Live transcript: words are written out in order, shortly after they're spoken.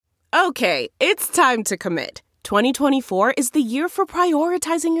Okay, it's time to commit. 2024 is the year for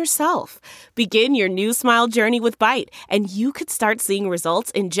prioritizing yourself. Begin your new smile journey with Byte, and you could start seeing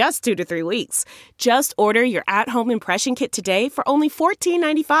results in just 2 to 3 weeks. Just order your at-home impression kit today for only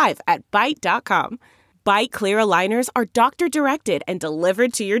 $14.95 at Byte.com. Byte Clear aligners are doctor-directed and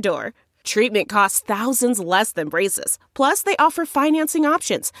delivered to your door. Treatment costs thousands less than braces. Plus, they offer financing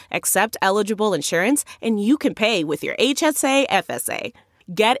options, accept eligible insurance, and you can pay with your HSA FSA.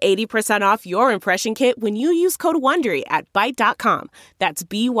 Get 80% off your impression kit when you use code WONDERY at Byte.com. That's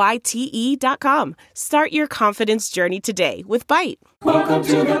BYTE.com. Start your confidence journey today with Byte. Welcome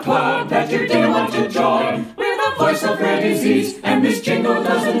to the club that you didn't want to join. We're the voice of rare disease, and this jingle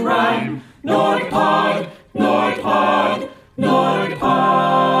doesn't rhyme. NordPod, NordPod,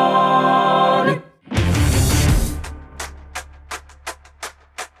 NordPod.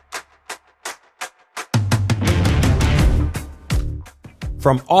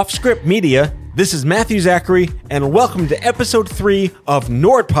 From Offscript Media, this is Matthew Zachary, and welcome to episode 3 of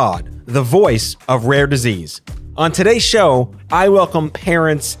NordPod, the voice of rare disease. On today's show, I welcome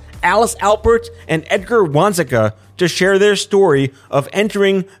parents Alice Alpert and Edgar Wanzika to share their story of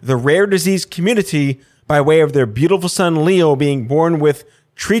entering the rare disease community by way of their beautiful son Leo being born with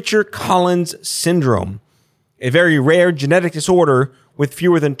Treacher-Collins syndrome, a very rare genetic disorder with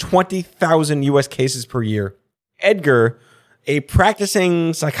fewer than 20,000 U.S. cases per year. Edgar, a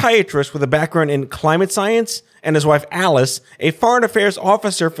practicing psychiatrist with a background in climate science, and his wife Alice, a foreign affairs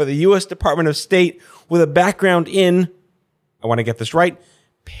officer for the U.S. Department of State with a background in, I want to get this right,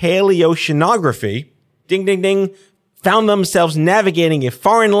 paleoceanography, ding, ding, ding, found themselves navigating a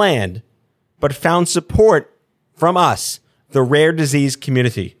foreign land, but found support from us, the rare disease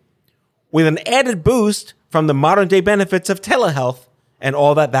community, with an added boost from the modern day benefits of telehealth and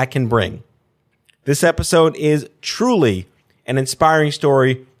all that that can bring. This episode is truly an inspiring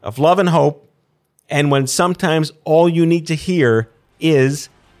story of love and hope, and when sometimes all you need to hear is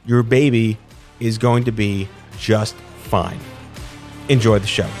your baby is going to be just fine. Enjoy the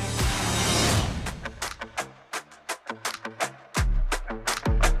show.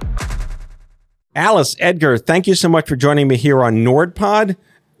 Alice, Edgar, thank you so much for joining me here on NordPod.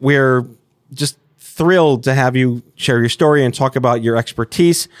 We're just thrilled to have you share your story and talk about your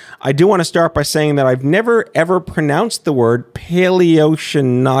expertise. I do want to start by saying that I've never, ever pronounced the word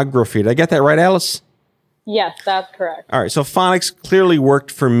paleoceanography. Did I get that right, Alice? Yes, that's correct. All right, so phonics clearly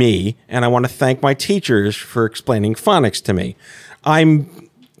worked for me, and I want to thank my teachers for explaining phonics to me.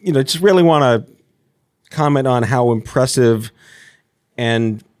 Just really want to comment on how impressive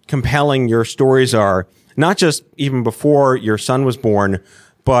and compelling your stories are, not just even before your son was born,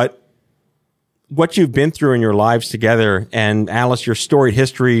 but what you've been through in your lives together. And Alice, your storied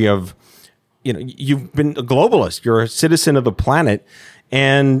history of, you've been a globalist, you're a citizen of the planet,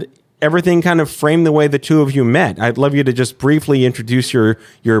 and everything kind of framed the way the two of you met. I'd love you to just briefly introduce your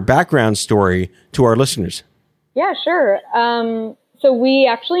background story to our listeners. Yeah, sure. So we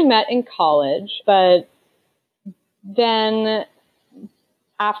actually met in college, but then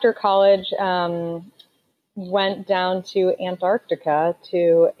after college, went down to Antarctica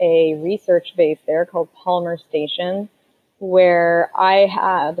to a research base there called Palmer Station, where I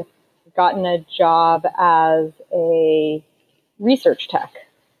had gotten a job as a research tech,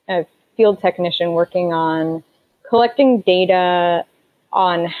 a field technician working on collecting data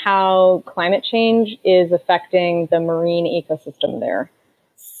on how climate change is affecting the marine ecosystem there.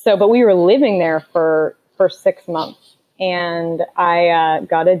 But we were living there for 6 months, and I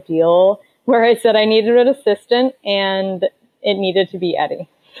got a deal where I said I needed an assistant and it needed to be Eddie.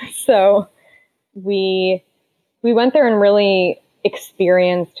 So we went there and really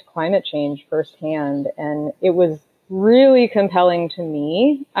experienced climate change firsthand. And it was really compelling to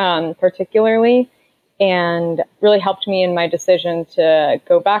me, particularly, and really helped me in my decision to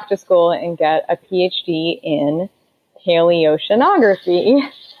go back to school and get a PhD in paleoceanography,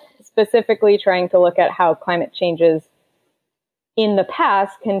 specifically trying to look at how climate changes in the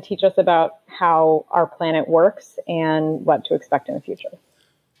past can teach us about how our planet works and what to expect in the future.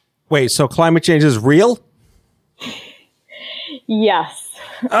 Wait, so climate change is real? Yes.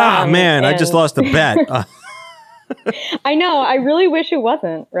 Man, I just lost a bet. I know. I really wish it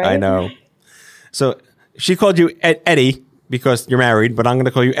wasn't, right? I know. So she called you Eddie because you're married, but I'm going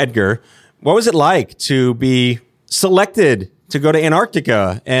to call you Edgar. What was it like to be selected to go to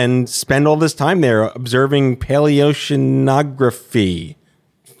Antarctica and spend all this time there observing paleoceanography,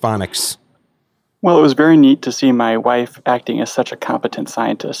 phonics? Well, it was very neat to see my wife acting as such a competent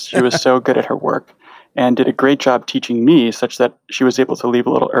scientist. She was so good at her work and did a great job teaching me such that she was able to leave a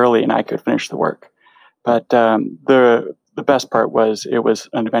little early and I could finish the work. But the the best part was it was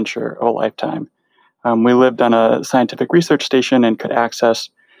an adventure of a lifetime. We lived on a scientific research station and could access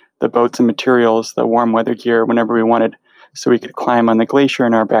the boats and materials, the warm weather gear, whenever we wanted. So we could climb on the glacier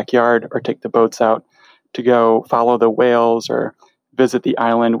in our backyard or take the boats out to go follow the whales or visit the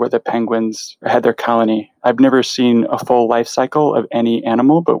island where the penguins had their colony. I've never seen a full life cycle of any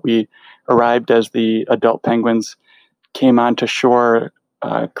animal, but we arrived as the adult penguins came onto shore,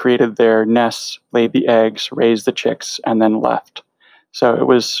 created their nests, laid the eggs, raised the chicks, and then left. So it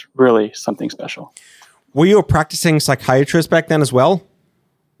was really something special. Were you a practicing psychiatrist back then as well?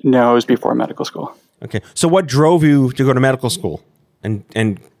 No, it was before medical school. Okay. So what drove you to go to medical school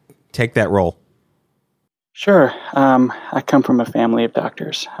and take that role? Sure. I come from a family of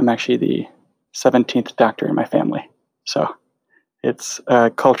doctors. I'm actually the 17th doctor in my family. So it's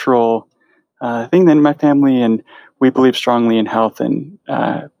a cultural thing in my family, and we believe strongly in health and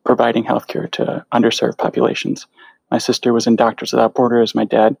providing healthcare to underserved populations. My sister was in Doctors Without Borders. My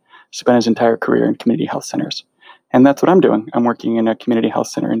dad spent his entire career in community health centers. And that's what I'm doing. I'm working in a community health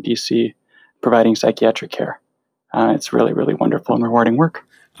center in D.C., providing psychiatric care. It's really, really wonderful and rewarding work.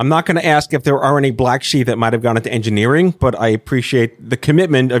 I'm not going to ask if there are any black sheep that might have gone into engineering, but I appreciate the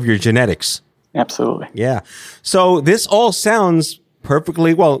commitment of your genetics. Absolutely. Yeah. So this all sounds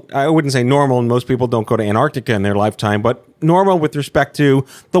perfectly, well, I wouldn't say normal, and most people don't go to Antarctica in their lifetime, but normal with respect to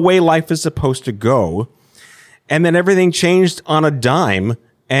the way life is supposed to go. And then everything changed on a dime,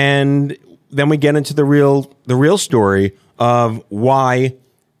 and then we get into the real story of why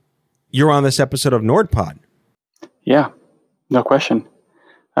you're on this episode of NordPod. Yeah, no question.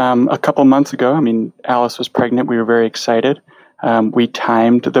 A couple months ago, Alice was pregnant. We were very excited. We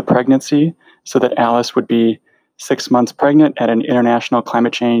timed the pregnancy so that Alice would be 6 months pregnant at an international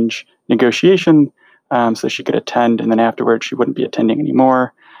climate change negotiation, so she could attend, and then afterwards she wouldn't be attending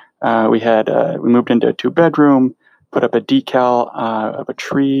anymore. We moved into a 2-bedroom, put up a decal of a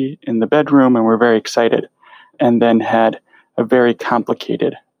tree in the bedroom, and we're very excited. And then had a very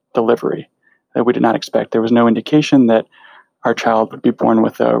complicated delivery that we did not expect. There was no indication that our child would be born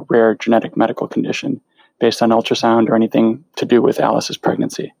with a rare genetic medical condition based on ultrasound or anything to do with Alice's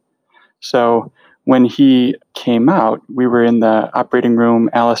pregnancy. So when he came out, we were in the operating room.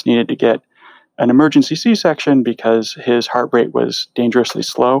 Alice needed to get an emergency C-section because his heart rate was dangerously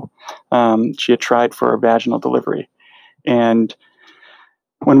slow. She had tried for a vaginal delivery. And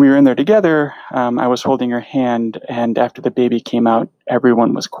when we were in there together, I was holding her hand, and after the baby came out,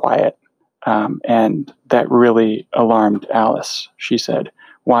 everyone was quiet. And that really alarmed Alice. She said,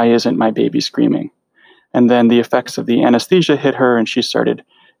 "Why isn't my baby screaming?" And then the effects of the anesthesia hit her, and she started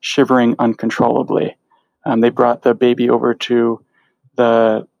shivering uncontrollably. They brought the baby over to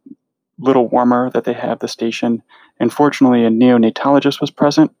the little warmer that they have at the station. And fortunately, a neonatologist was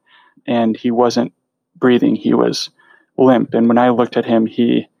present, and he wasn't breathing. He was limp. And when I looked at him,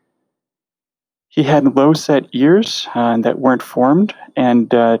 he had low-set ears that weren't formed.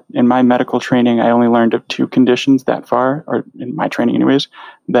 And in my medical training, I only learned of 2 conditions that far, or in my training anyways,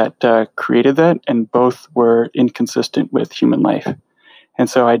 that created that, and both were inconsistent with human life. And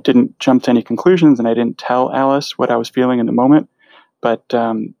so I didn't jump to any conclusions, and I didn't tell Alice what I was feeling in the moment, but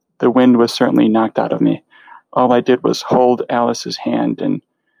the wind was certainly knocked out of me. All I did was hold Alice's hand, and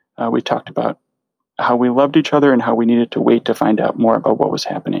we talked about how we loved each other and how we needed to wait to find out more about what was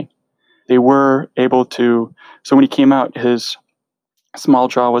happening. They were able to, so when he came out, his small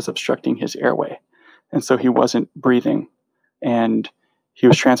jaw was obstructing his airway, and so he wasn't breathing. And he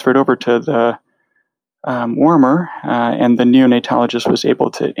was transferred over to the warmer, and the neonatologist was able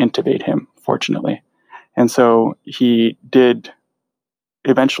to intubate him, fortunately. And so he did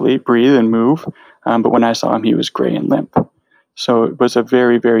eventually breathe and move, but when I saw him, he was gray and limp. So it was a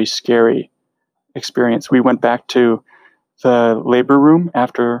very, very scary experience. We went back to the labor room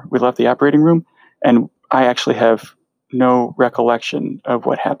after we left the operating room, and I actually have no recollection of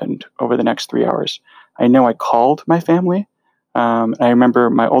what happened over the next 3 hours. I know I called my family. I remember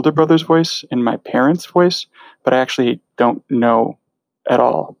my older brother's voice and my parents' voice, but I actually don't know at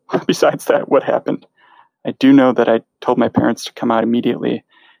all, besides that, what happened. I do know that I told my parents to come out immediately,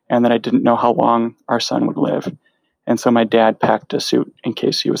 and that I didn't know how long our son would live. And so my dad packed a suit in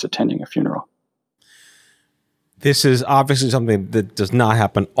case he was attending a funeral. This is obviously something that does not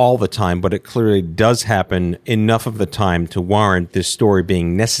happen all the time, but it clearly does happen enough of the time to warrant this story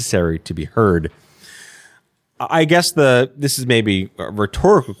being necessary to be heard. I guess this is maybe a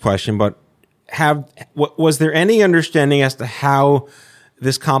rhetorical question, but was there any understanding as to how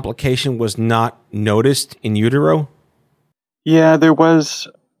this complication was not noticed in utero? Yeah, there was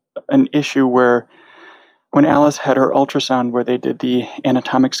an issue where when Alice had her ultrasound where they did the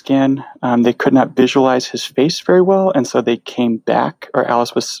anatomic scan, they could not visualize his face very well, and so they came back, or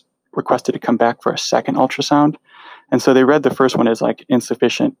Alice was requested to come back for a second ultrasound. And so they read the first one as like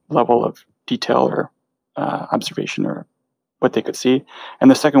insufficient level of detail or observation or what they could see.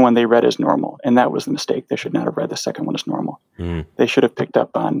 And the second one they read as normal. And that was the mistake. They should not have read the second one as normal. They should have picked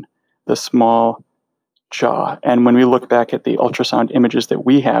up on the small jaw. And when we look back at the ultrasound images that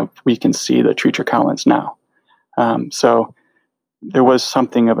we have, we can see the Treacher Collins now. So there was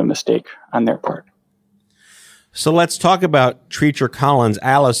something of a mistake on their part. So let's talk about Treacher Collins.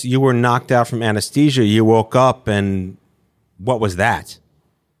 Alice, you were knocked out from anesthesia. You woke up, and what was that?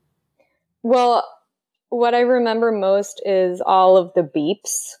 Well, what I remember most is all of the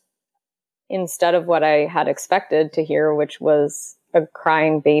beeps instead of what I had expected to hear, which was a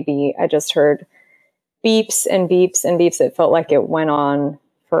crying baby. I just heard beeps and beeps and beeps. It felt like it went on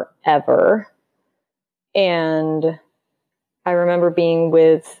forever. And I remember being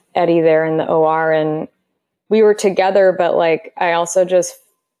with Eddie there in the OR, and we were together, but like, I also just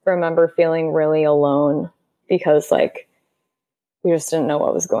remember feeling really alone because like, we just didn't know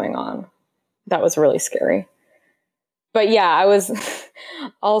what was going on. That was really scary. But yeah, I was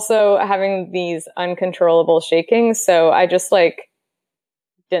also having these uncontrollable shakings. So I just like,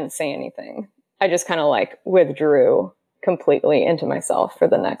 didn't say anything. I just kind of like withdrew completely into myself for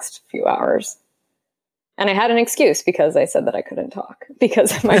the next few hours. And I had an excuse because I said that I couldn't talk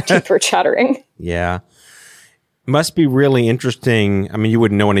because my teeth were chattering. Yeah. Must be really interesting. I mean, you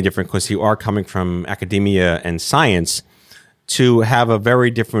wouldn't know any different because you are coming from academia and science, to have a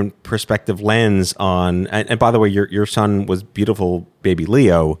very different perspective lens on, and by the way, your son was beautiful baby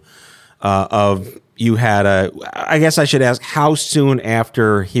Leo, you had I guess I should ask, how soon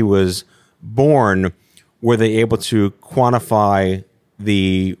after he was born were they able to quantify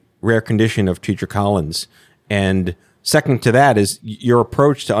the rare condition of Treacher Collins? And second to that is your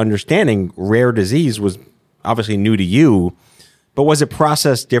approach to understanding rare disease was obviously new to you, but was it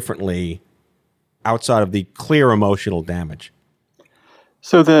processed differently outside of the clear emotional damage?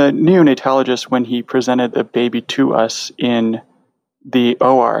 So the neonatologist, when he presented the baby to us in the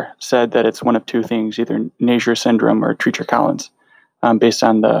OR, said that it's one of two things, either Naegger syndrome or Treacher Collins, based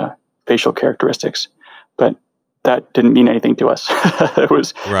on the facial characteristics. But that didn't mean anything to us. It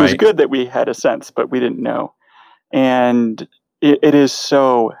was good that we had a sense, but we didn't know. And it is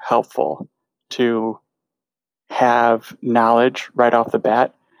so helpful to have knowledge right off the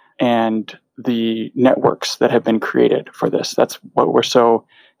bat and the networks that have been created for this. That's what we're so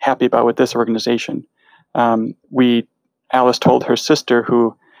happy about with this organization. Alice told her sister,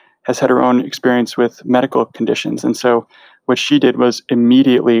 who has had her own experience with medical conditions. And so what she did was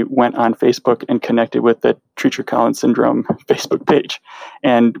immediately went on Facebook and connected with the Treacher Collins syndrome Facebook page.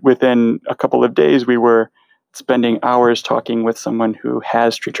 And within a couple of days, we were spending hours talking with someone who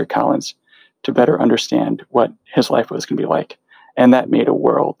has Treacher Collins to better understand what his life was going to be like. And that made a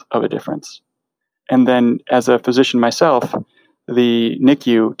world of a difference. And then as a physician myself, the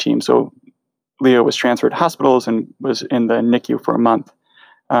NICU team, so Leo was transferred to hospitals and was in the NICU for a month.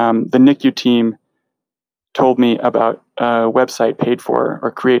 The NICU team told me about a website paid for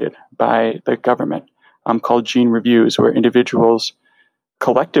or created by the government called Gene Reviews, where individuals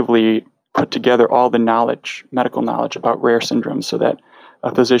collectively put together all the knowledge, medical knowledge about rare syndromes, so that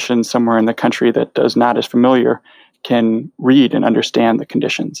a physician somewhere in the country that is not as familiar can read and understand the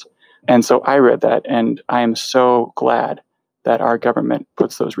conditions. And so I read that, and I am so glad that our government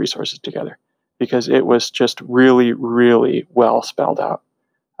puts those resources together, because it was just really, really well spelled out.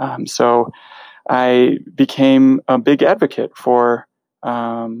 So I became a big advocate for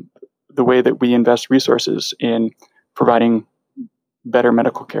the way that we invest resources in providing better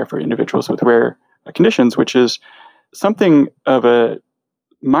medical care for individuals with rare conditions, which is something of a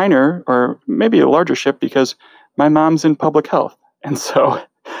minor or maybe a larger ship, because my mom's in public health. And so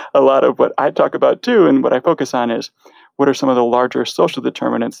a lot of what I talk about too, and what I focus on, is what are some of the larger social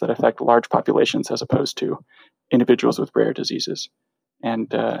determinants that affect large populations as opposed to individuals with rare diseases. And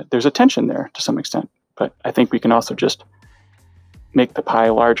there's a tension there to some extent, but I think we can also just make the pie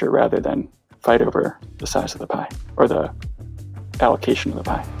larger rather than fight over the size of the pie or the allocation of the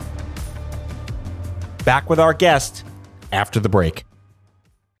pie. Back with our guest after the break.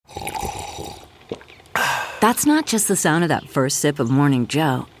 That's not just the sound of that first sip of Morning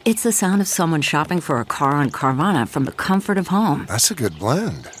Joe. It's the sound of someone shopping for a car on Carvana from the comfort of home. That's a good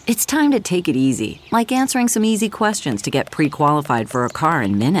blend. It's time to take it easy, like answering some easy questions to get pre-qualified for a car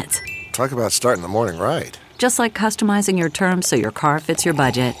in minutes. Talk about starting the morning right. Just like customizing your terms so your car fits your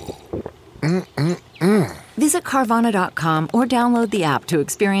budget. Visit Carvana.com or download the app to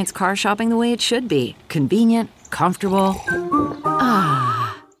experience car shopping the way it should be. Convenient, comfortable.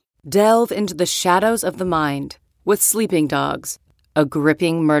 Delve into the shadows of the mind with Sleeping Dogs, a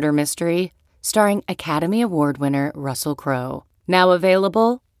gripping murder mystery starring Academy Award winner Russell Crowe. Now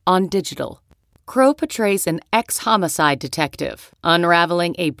available on digital. Crowe portrays an ex-homicide detective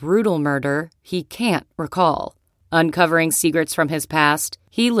unraveling a brutal murder he can't recall. Uncovering secrets from his past,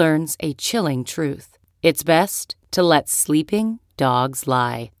 he learns a chilling truth. It's best to let sleeping dogs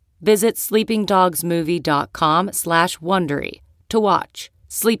lie. Visit sleepingdogsmovie.com/Wondery to watch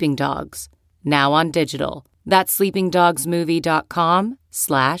Sleeping Dogs, now on digital. That's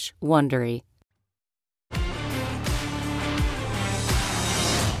sleepingdogsmovie.com/Wondery.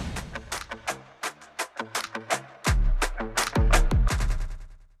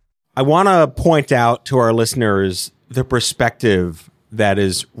 I want to point out to our listeners the perspective that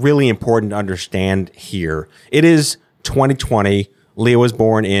is really important to understand here. It is 2020. Leo was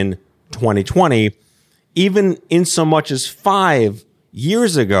born in 2020. Even in so much as 5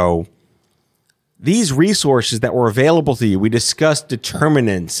 years ago, these resources that were available to you, we discussed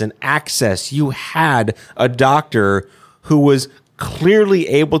determinants and access. You had a doctor who was clearly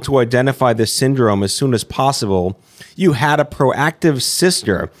able to identify the syndrome as soon as possible. You had a proactive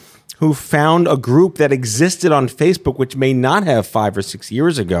sister who found a group that existed on Facebook, which may not have 5 or 6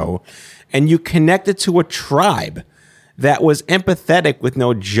 years ago, and you connected to a tribe that was empathetic with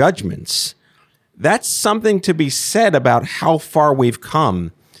no judgments. That's something to be said about how far we've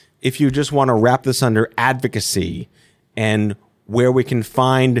come if you just want to wrap this under advocacy and where we can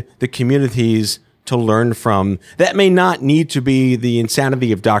find the communities to learn from. That may not need to be the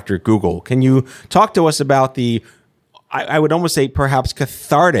insanity of Dr. Google. Can you talk to us about the, I would almost say perhaps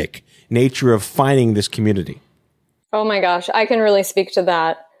cathartic nature of finding this community? Oh my gosh, I can really speak to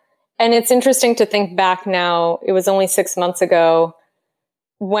that. And it's interesting to think back now. It was only 6 months ago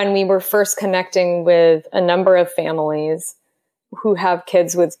when we were first connecting with a number of families who have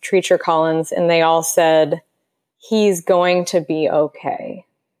kids with Treacher Collins, and they all said, he's going to be okay.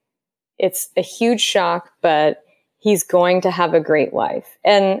 It's a huge shock, but he's going to have a great life.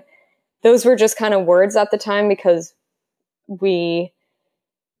 And those were just kind of words at the time because we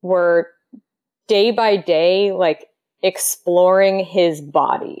were day by day, like exploring his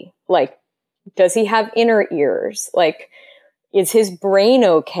body. Like, does he have inner ears? Like, is his brain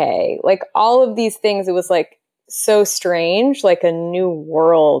okay? Like all of these things, it was like so strange, like a new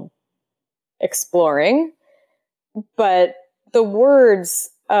world exploring. But the words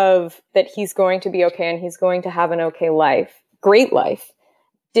of that he's going to be okay and he's going to have an okay life, great life,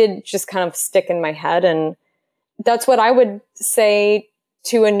 did just kind of stick in my head. And that's what I would say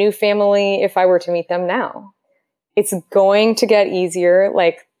to a new family if I were to meet them now. It's going to get easier.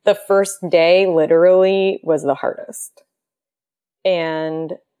 Like the first day literally was the hardest.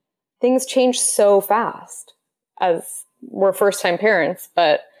 And things change so fast as we're first-time parents,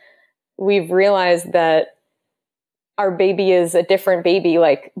 but we've realized that our baby is a different baby,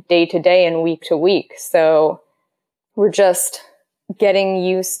 like day to day and week to week. So we're just getting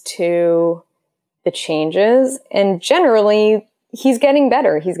used to the changes, and generally he's getting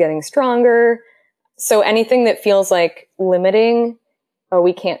better. He's getting stronger. So anything that feels like limiting, oh,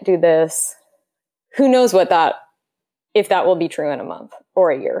 we can't do this. Who knows if that will be true in a month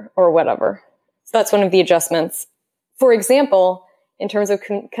or a year or whatever. So that's one of the adjustments. For example, in terms of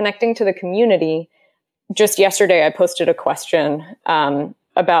connecting to the community, just yesterday I posted a question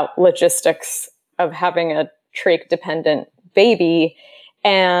about logistics of having a trach-dependent baby.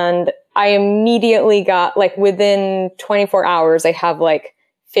 And I immediately got, like, within 24 hours, I have like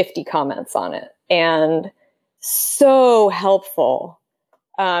 50 comments on it, and so helpful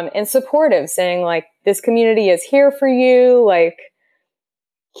and supportive, saying like, this community is here for you. Like,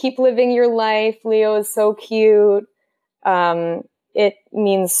 keep living your life. Leo is so cute. It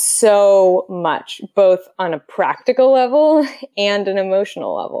means so much, both on a practical level and an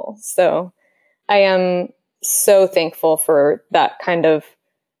emotional level. So I am so thankful for that kind of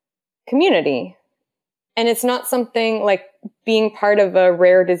community. And it's not something like being part of a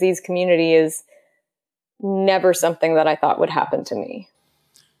rare disease community is never something that I thought would happen to me.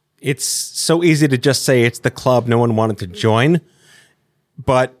 It's so easy to just say it's the club no one wanted to join,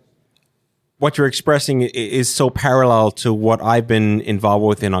 but what you're expressing is so parallel to what I've been involved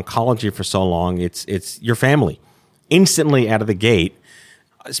with in oncology for so long. It's your family instantly out of the gate.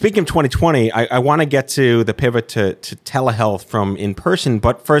 Speaking of 2020, I want to get to the pivot to telehealth from in person,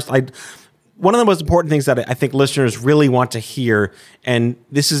 but first one of the most important things that I think listeners really want to hear, and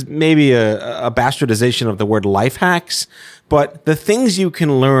this is maybe a bastardization of the word life hacks, but the things you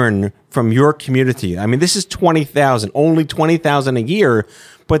can learn from your community. I mean, this is 20,000, only 20,000 a year,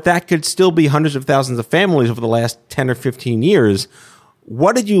 but that could still be hundreds of thousands of families over the last 10 or 15 years.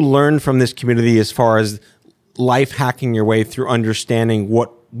 What did you learn from this community as far as life hacking your way through understanding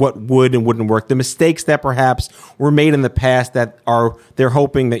what would and wouldn't work, the mistakes that perhaps were made in the past that they're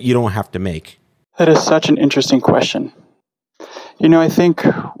hoping that you don't have to make? That is such an interesting question. I think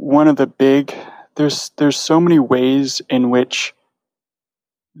one of the there's so many ways in which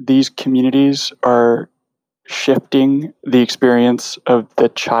these communities are shifting the experience of the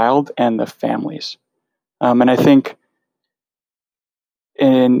child and the families. And I think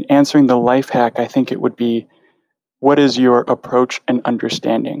in answering the life hack, I think it would be, what is your approach and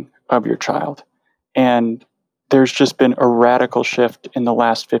understanding of your child? And there's just been a radical shift in the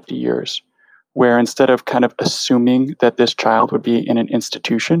last 50 years, where instead of kind of assuming that this child would be in an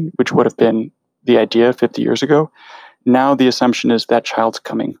institution, which would have been the idea 50 years ago, now the assumption is that child's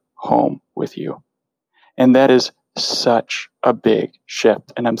coming home with you. And that is such a big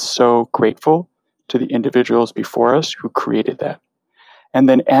shift. And I'm so grateful to the individuals before us who created that. And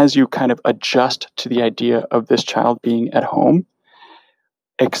then as you kind of adjust to the idea of this child being at home,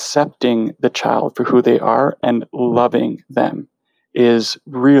 accepting the child for who they are and loving them is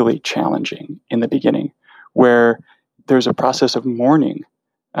really challenging in the beginning, where there's a process of mourning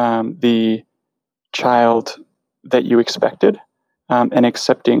the child that you expected and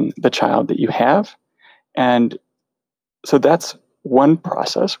accepting the child that you have. And so that's one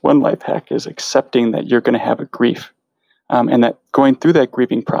process. One life hack is accepting that you're going to have a grief. And that going through that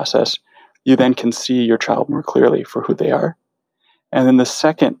grieving process, you then can see your child more clearly for who they are. And then the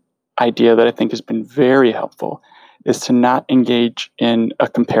second idea that I think has been very helpful is to not engage in a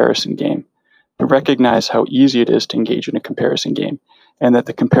comparison game, to recognize how easy it is to engage in a comparison game, and that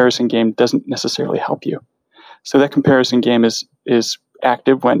the comparison game doesn't necessarily help you. So that comparison game is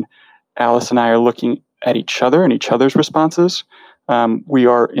active when Alice and I are looking at each other and each other's responses. We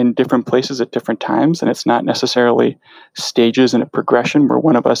are in different places at different times, and it's not necessarily stages in a progression where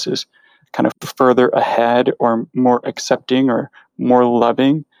one of us is kind of further ahead or more accepting or more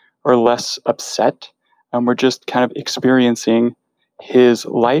loving or less upset. We're just kind of experiencing his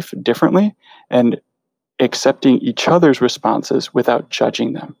life differently and accepting each other's responses without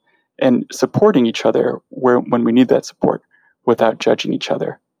judging them, and supporting each other when we need that support without judging each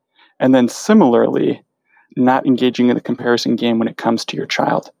other. And then similarly, not engaging in the comparison game when it comes to your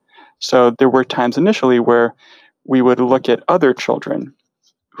child. So there were times initially where we would look at other children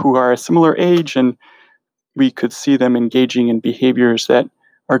who are a similar age, and we could see them engaging in behaviors that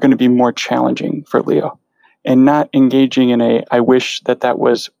are going to be more challenging for Leo, and not engaging in I wish that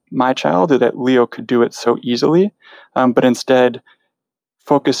was my child or that Leo could do it so easily, but instead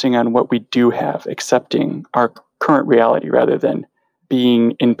focusing on what we do have, accepting our current reality rather than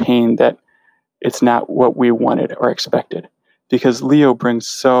being in pain that it's not what we wanted or expected, because Leo brings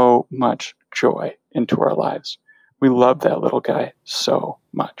so much joy into our lives. We love that little guy so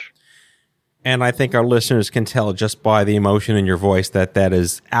much. And I think our listeners can tell just by the emotion in your voice that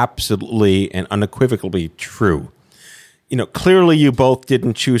is absolutely and unequivocally true. Clearly you both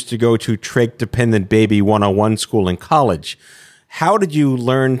didn't choose to go to trach-dependent baby 101 school in college. How did you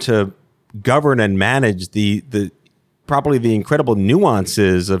learn to govern and manage probably the incredible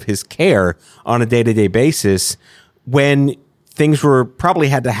nuances of his care on a day-to-day basis when things probably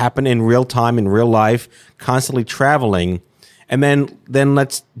had to happen in real time, in real life, constantly traveling? And then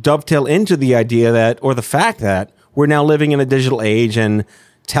let's dovetail into the idea the fact that we're now living in a digital age, and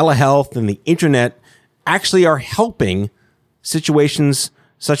telehealth and the internet actually are helping situations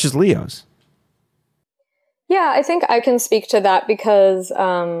such as Leo's. Yeah, I think I can speak to that because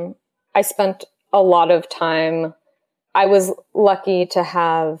I spent a lot of time. I was lucky to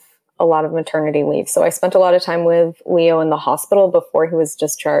have a lot of maternity leave. So I spent a lot of time with Leo in the hospital before he was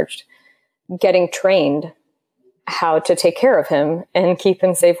discharged, getting trained how to take care of him and keep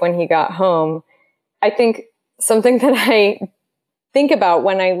him safe when he got home. I think something that I think about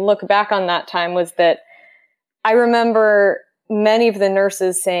when I look back on that time was that I remember many of the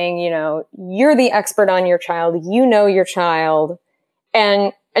nurses saying, you're the expert on your child, your child.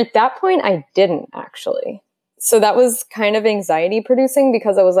 And at that point, I didn't actually. So that was kind of anxiety producing,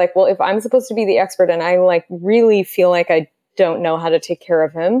 because I was like, well, if I'm supposed to be the expert and I really feel like I don't know how to take care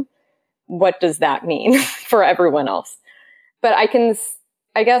of him, what does that mean for everyone else? But I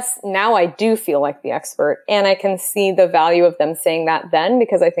guess now I do feel like the expert, and I can see the value of them saying that then,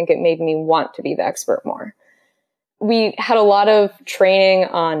 because I think it made me want to be the expert more. we had a lot of training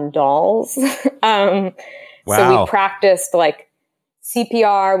on dolls. Wow. So we practiced like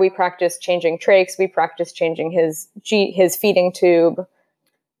CPR, we practiced changing trachs, we practiced changing his feeding tube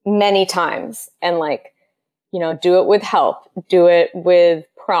many times. And like, do it with help, do it with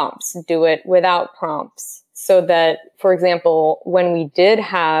prompts, do it without prompts. So that, for example, when we did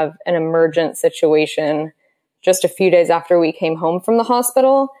have an emergent situation just a few days after we came home from the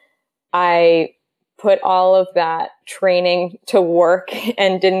hospital, I put all of that training to work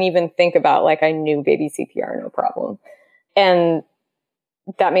and didn't even think about, like, I knew baby CPR, no problem. And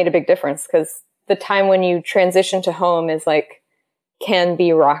that made a big difference because the time when you transition to home is like, can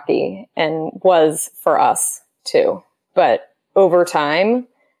be rocky, and was for us too. But over time,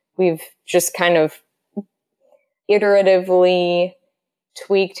 we've just kind of iteratively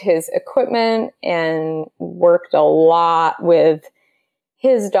tweaked his equipment and worked a lot with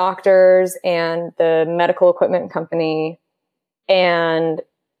his doctors and the medical equipment company. And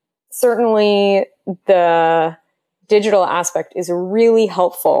certainly the digital aspect is really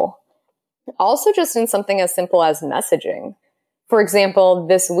helpful. Also, just in something as simple as messaging. For example,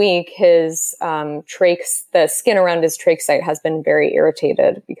 this week, his trachs, the skin around his trach site has been very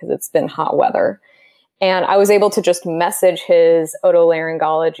irritated because it's been hot weather. And I was able to just message his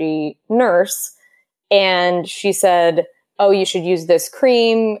otolaryngology nurse, and she said, oh, you should use this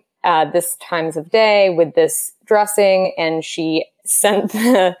cream at this times of day with this dressing. And she sent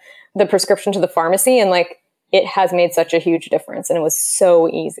the prescription to the pharmacy, and like, it has made such a huge difference, and it was so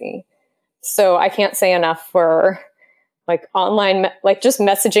easy. So I can't say enough for like online, like just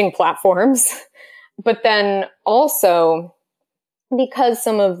messaging platforms. But then also, because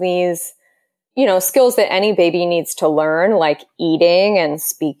some of these, skills that any baby needs to learn, like eating and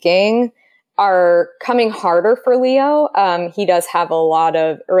speaking, are coming harder for Leo. He does have a lot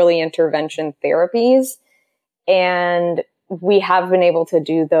of early intervention therapies, and we have been able to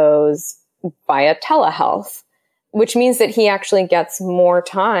do those via telehealth, which means that he actually gets more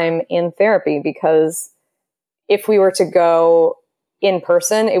time in therapy, because if we were to go in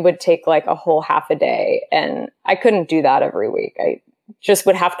person, it would take like a whole half a day, and I couldn't do that every week. I just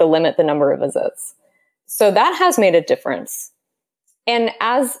would have to limit the number of visits. So that has made a difference. And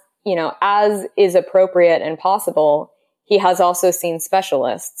as is appropriate and possible, he has also seen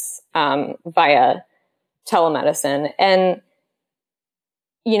specialists via telemedicine. And,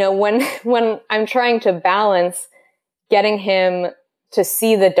 when I'm trying to balance getting him to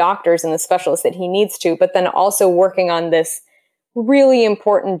see the doctors and the specialists that he needs to, but then also working on this really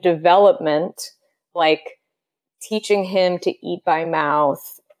important development, like teaching him to eat by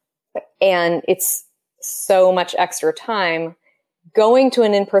mouth. And it's so much extra time. Going to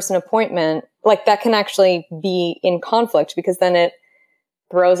an in-person appointment, like that can actually be in conflict, because then it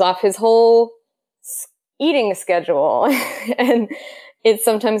throws off his whole eating schedule. And it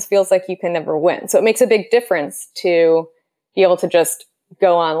sometimes feels like you can never win. So it makes a big difference to be able to just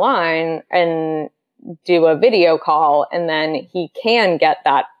go online and do a video call, and then he can get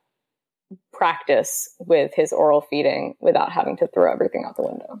that practice with his oral feeding without having to throw everything out the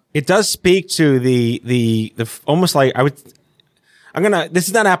window. It does speak to the almost like this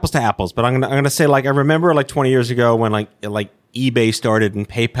is not apples to apples, but I'm gonna say, like, I remember like 20 years ago when like eBay started and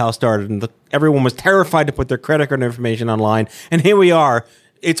PayPal started, and everyone was terrified to put their credit card information online. And here we are.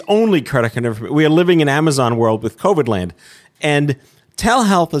 It's only credit card information. We are living in Amazon world with COVID land. And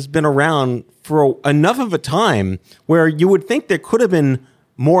telehealth has been around for enough of a time where you would think there could have been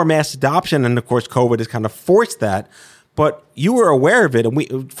more mass adoption. And of course, COVID has kind of forced that. But you were aware of it.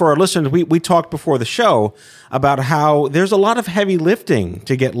 And for our listeners, we talked before the show about how there's a lot of heavy lifting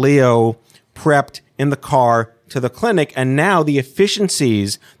to get Leo prepped in the car to the clinic. And now the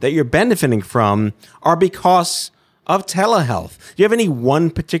efficiencies that you're benefiting from are because of telehealth. Do you have any one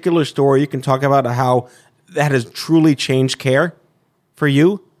particular story you can talk about how that has truly changed care for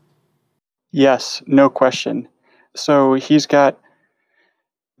you? Yes, no question. So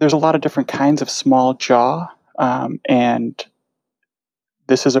there's a lot of different kinds of small jaw, and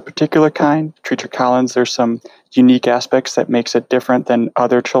this is a particular kind, Treacher-Collins. There's some unique aspects that makes it different than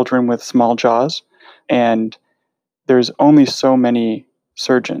other children with small jaws, and there's only so many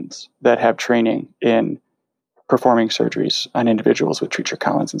surgeons that have training in performing surgeries on individuals with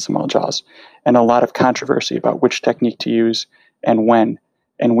Treacher-Collins and small jaws, and a lot of controversy about which technique to use and when.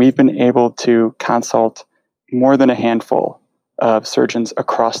 And we've been able to consult more than a handful of surgeons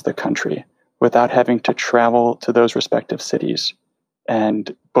across the country without having to travel to those respective cities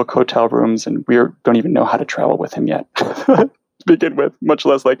and book hotel rooms. And we don't even know how to travel with him yet to begin with, much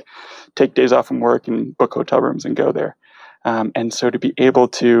less like take days off from work and book hotel rooms and go there. And so to be able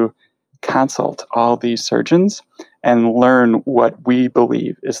to consult all these surgeons and learn what we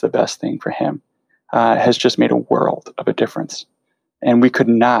believe is the best thing for him has just made a world of a difference. And we could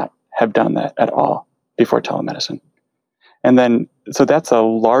not have done that at all before telemedicine. And then, so that's a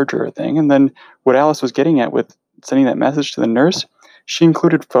larger thing. And then what Alice was getting at with sending that message to the nurse, she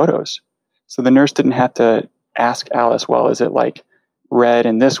included photos. So the nurse didn't have to ask Alice, well, is it like red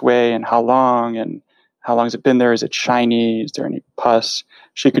in this way and how long has it been there? Is it shiny? Is there any pus?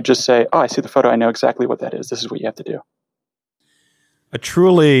 She could just say, oh, I see the photo. I know exactly what that is. This is what you have to do. A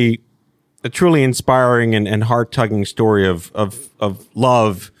truly inspiring and heart-tugging story of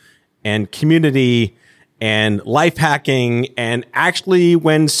love and community and life hacking, and actually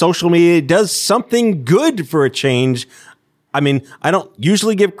when social media does something good for a change. I mean, I don't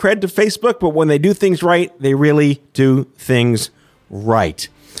usually give credit to Facebook, but when they do things right, they really do things right.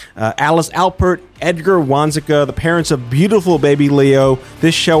 Alice Alpert, Edgar Wanzika, the parents of beautiful baby Leo.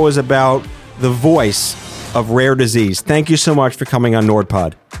 This show is about the voice of rare disease. Thank you so much for coming on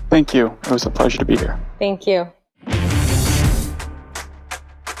NordPod. Thank you. It was a pleasure to be here. Thank you.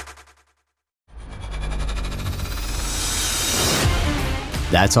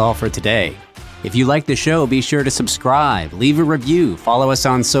 That's all for today. If you like the show, be sure to subscribe, leave a review, follow us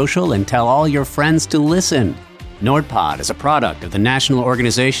on social, and tell all your friends to listen. NordPod is a product of the National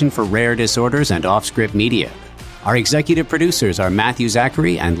Organization for Rare Disorders and Offscript Media. Our executive producers are Matthew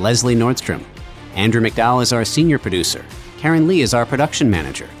Zachary and Leslie Nordstrom. Andrew McDowell is our senior producer. Karen Lee is our production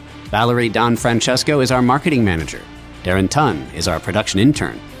manager. Valerie Don Francesco is our marketing manager. Darren Tunn is our production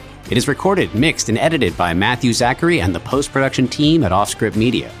intern. It is recorded, mixed, and edited by Matthew Zachary and the post-production team at Offscript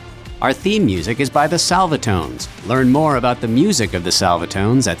Media. Our theme music is by the Salvatones. Learn more about the music of the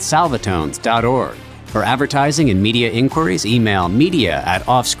Salvatones at salvatones.org. For advertising and media inquiries, email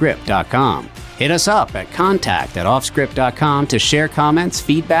media@offscript.com. Hit us up at contact@offscript.com to share comments,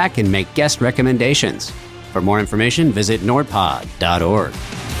 feedback, and make guest recommendations. For more information, visit nordpod.org.